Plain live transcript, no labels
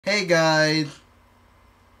Hey guys,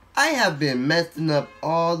 I have been messing up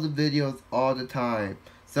all the videos all the time.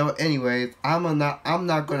 So anyways, I'm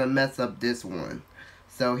not gonna mess up this one.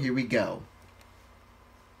 So here we go.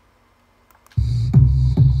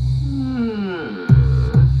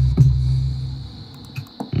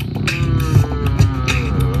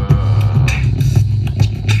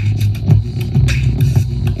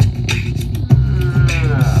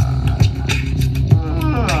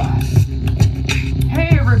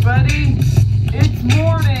 Hey everybody, it's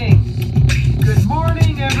morning. Good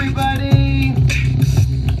morning everybody.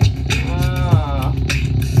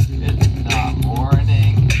 It's not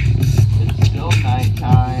morning. It's still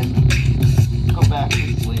nighttime. Go back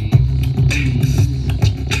to sleep, please.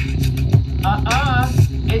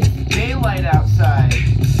 It's daylight outside.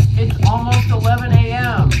 It's almost 11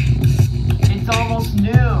 a.m. It's almost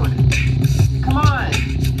noon. Come on,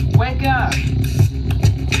 wake up.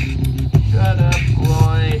 Shut up,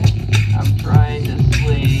 Lloyd. I'm trying to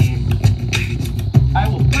sleep. I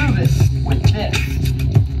will prove it with this.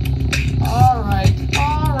 Alright.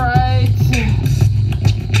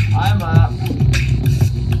 I'm up.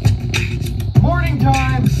 Morning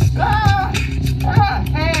time!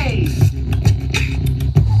 Hey!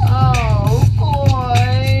 Oh,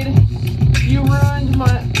 Lloyd! You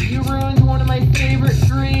ruined one of my favorite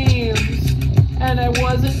dreams, and I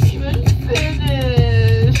wasn't even finished.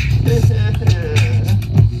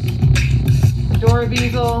 Dora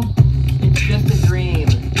Beazle, it's just a dream.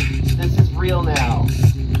 This is real now.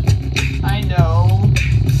 I know.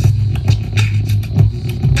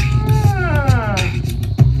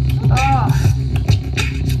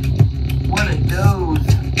 What a doze.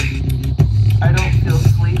 I don't feel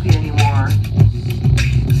sleepy anymore.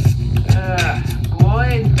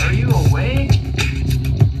 Lloyd, are you awake?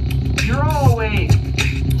 You're all awake.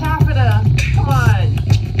 Taffeta, come on.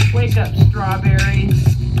 Wake up, Strawberry.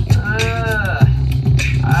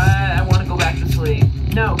 I want to go back to sleep.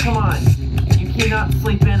 No, come on. You cannot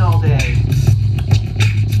sleep in all day.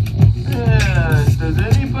 Does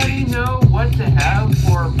anybody know what to have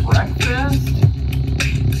for breakfast?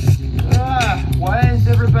 Why is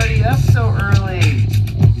everybody up so early?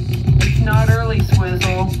 It's not early,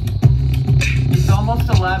 Swizzle. It's almost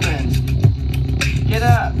 11. Get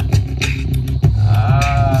up.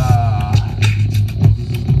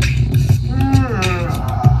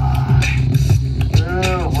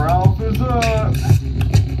 Ralph is up.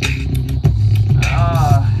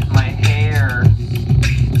 My hair. I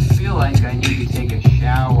feel like I need to take a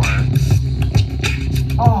shower.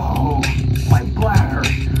 Oh, my bladder.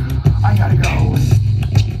 I gotta go.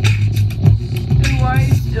 Do I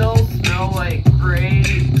still smell like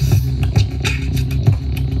grapes?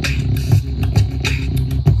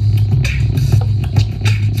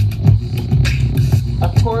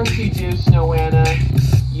 Of course you do, Snowanna.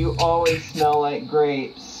 You always smell like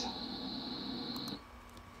grapes.